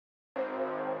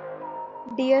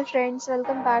Dear friends,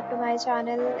 welcome back to my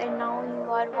channel and now you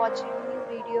are watching new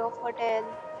video of hotel.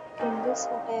 In this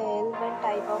hotel, one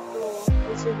type of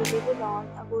room is available on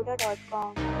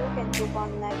agoda.com. You can book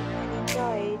online and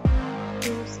enjoy it.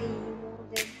 You see more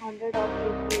than 100 of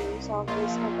reviews of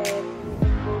this hotel. You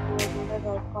can go to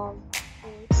agoda.com.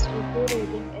 Its review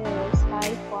rating is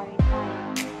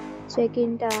 5.9.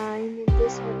 Check-in time in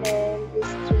this hotel is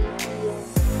 3 p.m.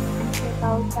 and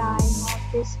check-out time of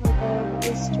this hotel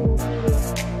is 2 p.m.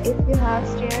 If you have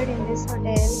stayed in this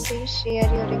hotel, please share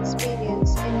your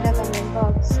experience in the comment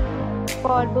box.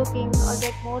 For booking or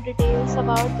get more details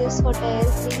about this hotel,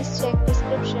 please check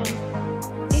description.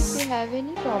 If you have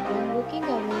any problem booking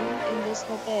a room in this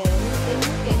hotel, then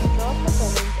you can drop a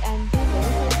comment and we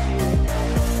will help you.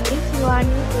 If you are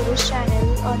new to this channel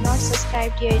or not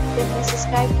subscribed yet, then please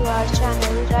subscribe to our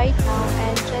channel right now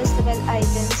and press the bell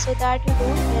icon so that you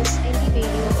don't miss any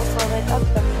video of our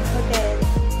upcoming